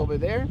point over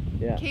there.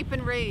 Yeah. Cape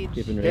and Rage.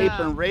 Cape and Rage. Cape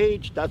and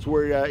Rage. That's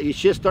where it's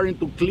just starting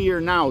to clear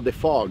now. The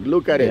fog.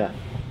 Look at it.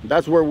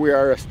 That's where we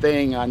are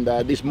staying. And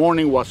this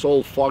morning was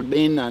all fogged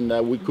in,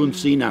 and we couldn't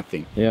see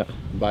nothing. Yeah.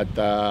 But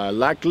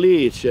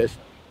luckily, it's just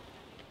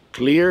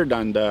cleared,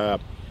 and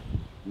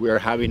we are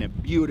having a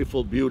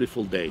beautiful,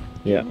 beautiful day.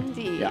 Yeah.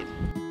 Indeed. Yeah.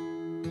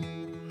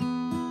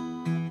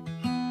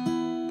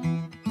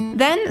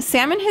 Then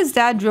Sam and his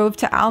dad drove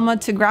to Alma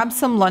to grab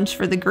some lunch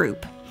for the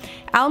group.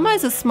 Alma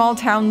is a small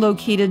town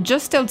located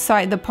just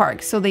outside the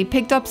park, so they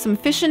picked up some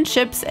fish and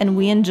chips and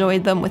we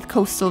enjoyed them with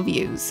coastal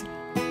views.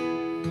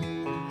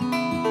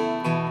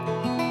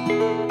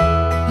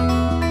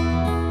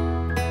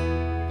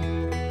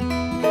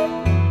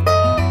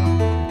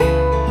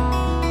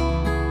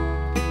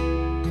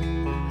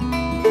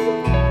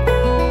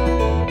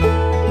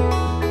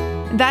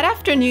 That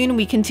afternoon,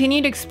 we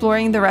continued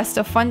exploring the rest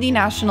of Fundy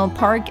National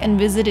Park and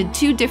visited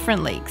 2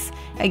 different lakes,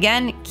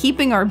 again,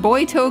 keeping our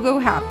boy Togo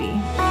happy.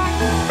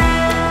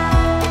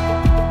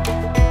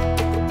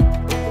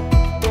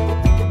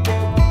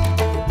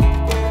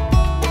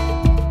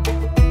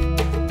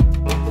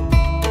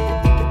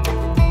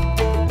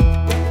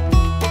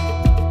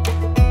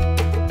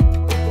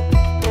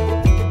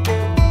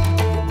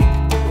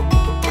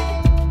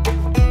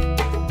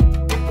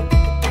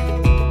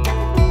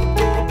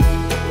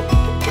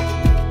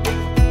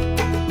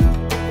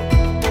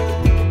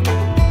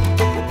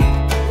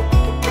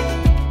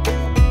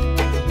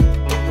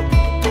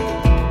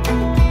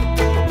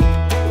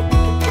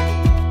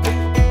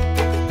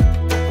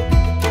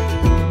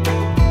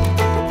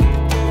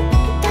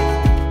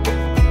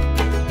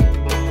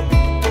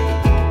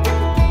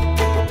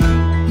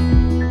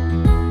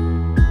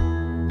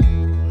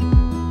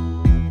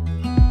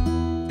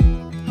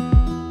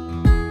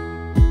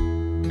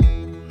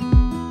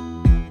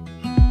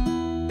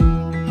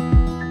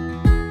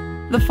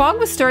 The fog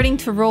was starting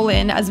to roll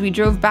in as we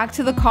drove back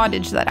to the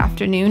cottage that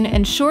afternoon,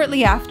 and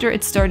shortly after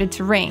it started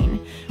to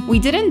rain. We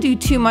didn't do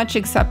too much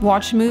except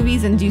watch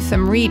movies and do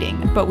some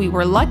reading, but we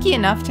were lucky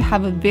enough to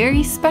have a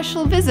very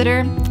special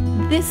visitor,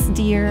 this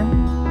deer.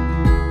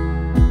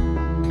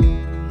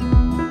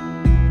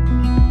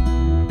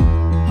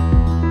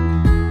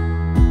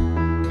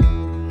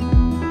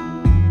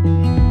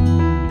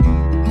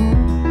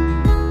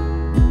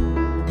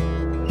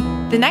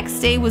 The next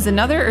day was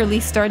another early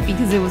start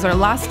because it was our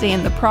last day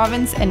in the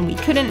province and we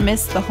couldn't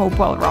miss the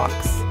Hopewell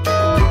Rocks.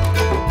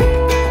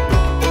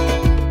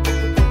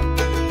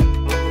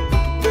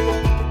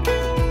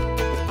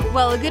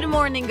 Well, good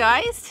morning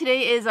guys.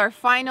 Today is our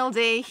final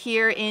day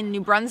here in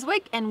New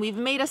Brunswick and we've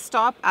made a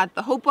stop at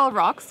the Hopewell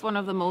Rocks, one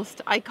of the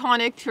most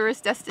iconic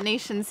tourist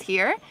destinations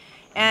here.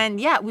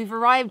 And yeah, we've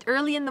arrived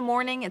early in the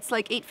morning. It's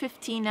like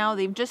 8:15 now.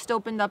 They've just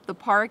opened up the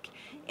park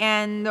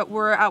and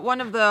we're at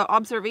one of the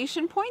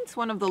observation points,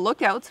 one of the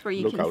lookouts where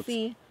you can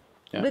see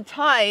the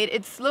tide.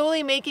 It's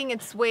slowly making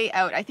its way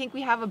out. I think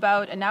we have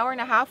about an hour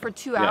and a half or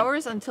 2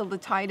 hours until the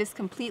tide is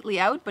completely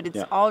out, but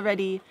it's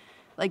already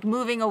like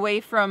moving away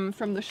from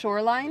the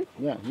shoreline.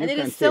 Yeah, and it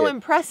is so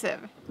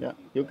impressive. Yeah,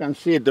 you can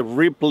see the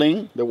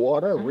rippling, the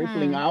water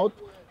rippling out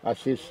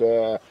as it's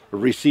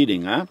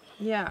receding, huh?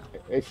 Yeah.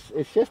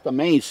 It's just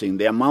amazing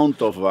the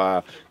amount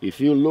of, if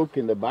you look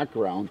in the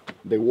background,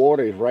 the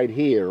water is right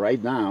here,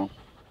 right now,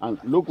 and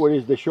look where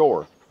is the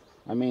shore.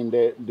 I mean,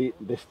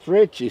 the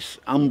stretch is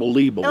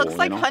unbelievable. It looks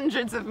like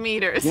hundreds of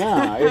meters.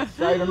 Yeah,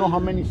 it's, I don't know how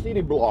many city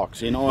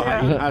blocks, it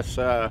has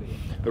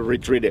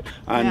retreated.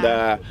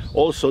 And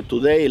also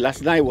today,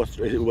 last night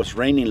it was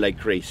raining like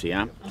crazy,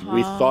 huh?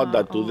 We thought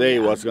that today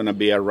was gonna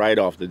be a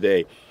write-off the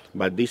day,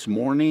 but this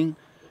morning,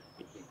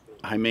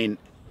 I mean,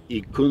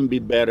 it couldn't be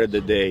better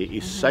the day.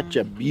 It's such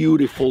a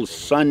beautiful,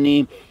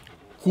 sunny,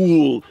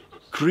 cool,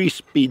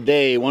 crispy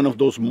day. One of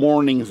those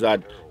mornings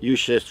that you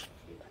just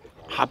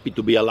happy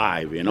to be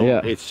alive, you know.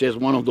 Yeah. It's just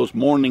one of those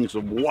mornings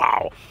of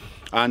wow.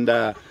 And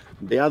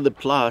the other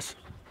plus,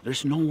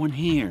 there's no one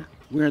here.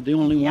 We're the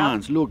only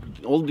ones. Look,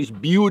 all this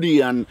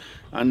beauty and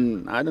I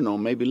don't know,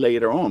 maybe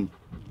later on.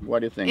 What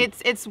do you think?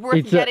 It's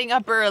worth getting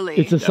up early.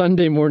 It's a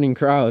Sunday morning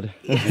crowd.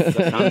 It's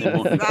a Sunday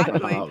morning Exactly.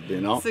 crowd, you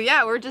know? So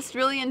yeah, we're just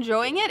really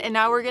enjoying it, and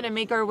now we're gonna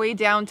make our way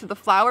down to the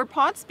flower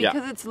pots.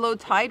 Because it's low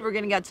tide, we're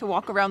gonna get to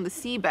walk around the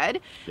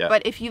seabed. Yeah.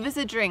 But if you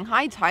visit during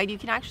high tide, you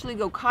can actually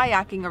go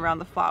kayaking around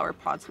the flower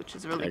pots, which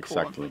is really cool.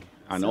 Exactly.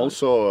 And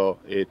also,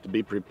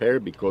 be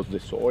prepared because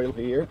the soil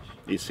here,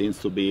 it seems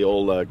to be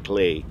all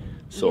clay.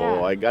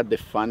 So I got the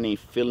funny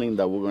feeling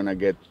that we're gonna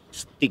get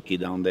sticky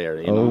down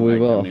there. You know? We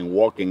will. I mean,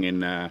 walking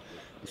in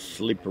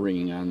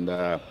slippery, and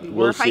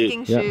we're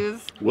hiking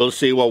shoes. We'll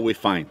see what we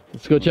find.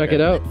 Let's go check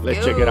it out.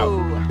 Let's check it out.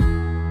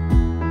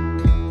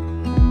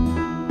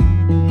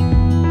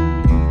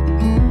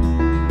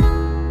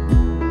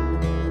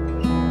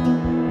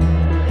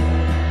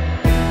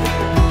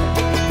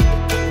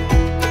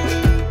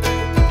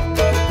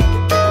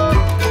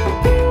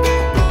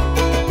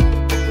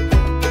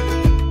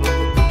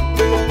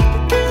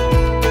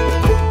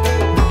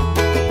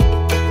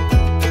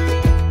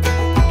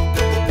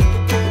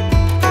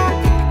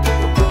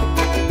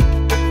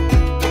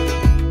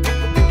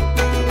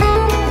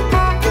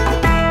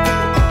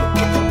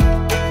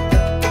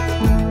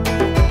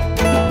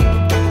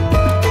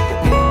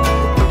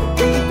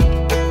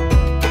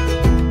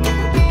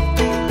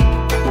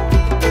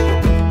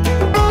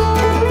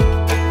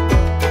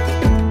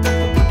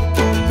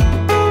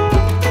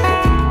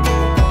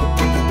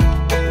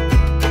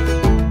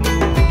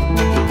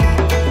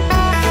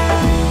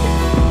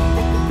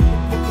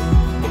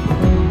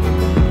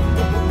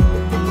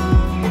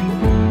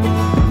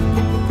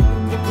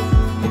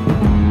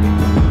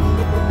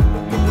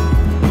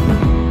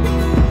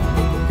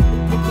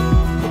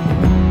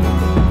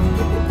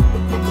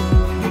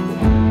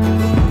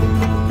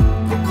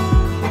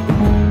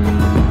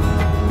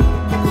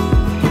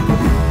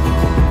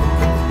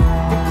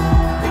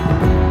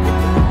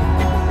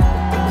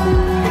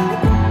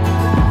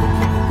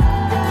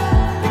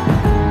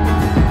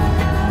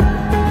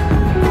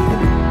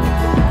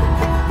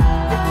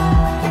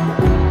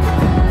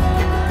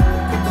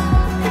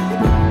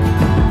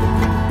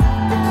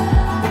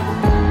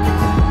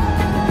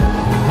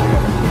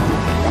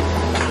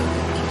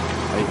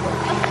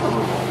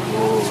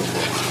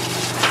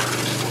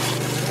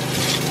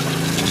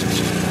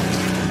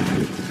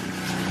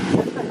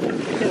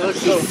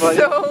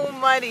 So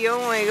muddy,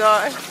 oh my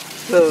gosh.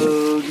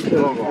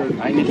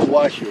 I need to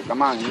wash you.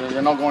 Come on,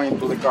 you're not going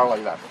into the car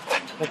like that.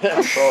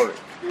 I'm sorry.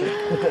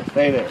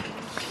 Stay there.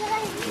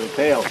 Your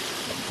tail.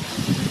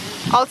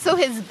 Also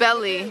his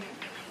belly.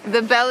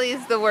 The belly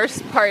is the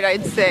worst part,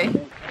 I'd say.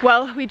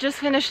 Well, we just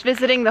finished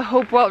visiting the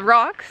Hopewell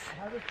Rocks,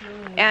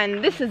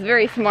 and this is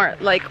very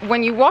smart. Like,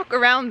 when you walk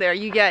around there,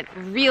 you get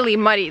really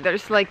muddy.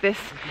 There's like this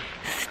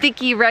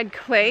sticky red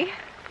clay.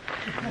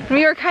 And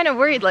we were kind of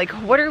worried, like,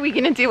 what are we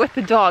gonna do with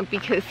the dog?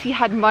 Because he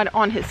had mud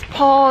on his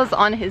paws,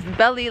 on his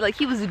belly, like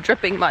he was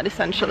dripping mud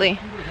essentially.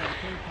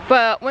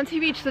 But once you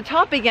reach the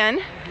top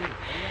again,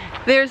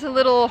 there's a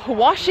little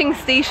washing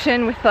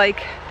station with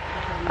like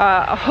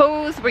a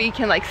hose where you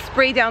can like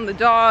spray down the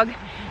dog.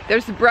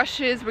 There's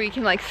brushes where you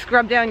can like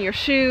scrub down your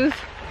shoes.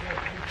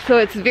 So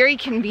it's very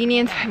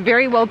convenient,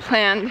 very well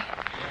planned.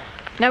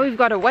 Now we've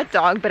got a wet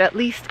dog, but at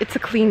least it's a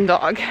clean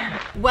dog.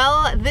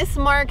 Well, this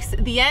marks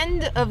the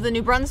end of the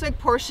New Brunswick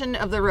portion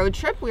of the road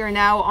trip. We are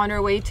now on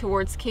our way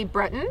towards Cape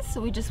Breton. So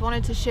we just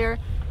wanted to share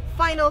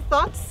final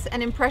thoughts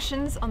and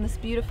impressions on this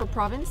beautiful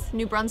province,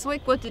 New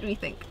Brunswick. What did we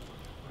think?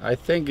 I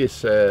think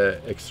it's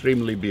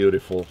extremely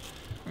beautiful.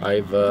 I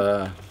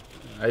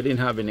didn't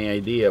have any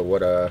idea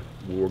what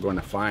we were going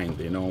to find,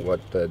 you know, what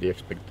the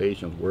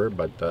expectations were,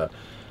 but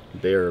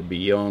they're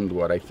beyond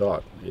what I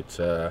thought. It's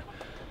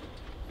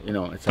you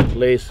know, it's a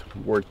place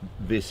worth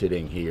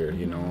visiting here.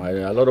 You know,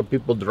 a lot of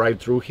people drive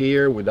through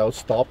here without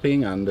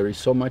stopping, and there is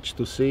so much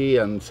to see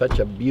and such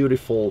a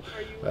beautiful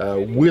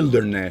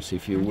wilderness,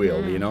 if you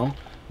will, you know,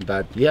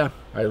 that yeah,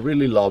 I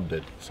really loved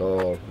it.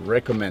 So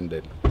recommend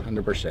it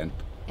 100%.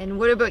 And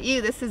what about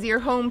you? This is your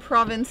home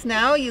province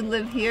now. You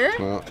live here.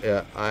 Well,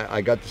 yeah,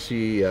 I got to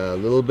see a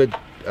little bit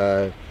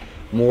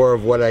more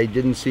of what I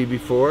didn't see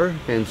before,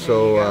 and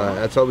so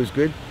that's always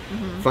good.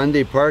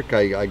 Fundy Park,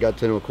 I got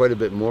to know quite a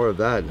bit more of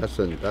that.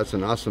 That's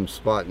an awesome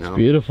spot now.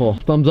 Beautiful.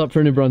 Thumbs up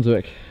for New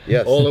Brunswick.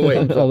 Yes. All the way.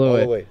 all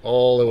the way.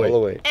 All the way. All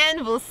the way.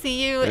 And we'll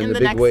see you And in the the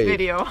big next wave.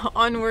 video.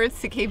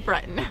 Onwards to Cape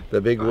Breton.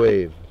 The big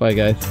wave. Bye,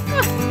 guys.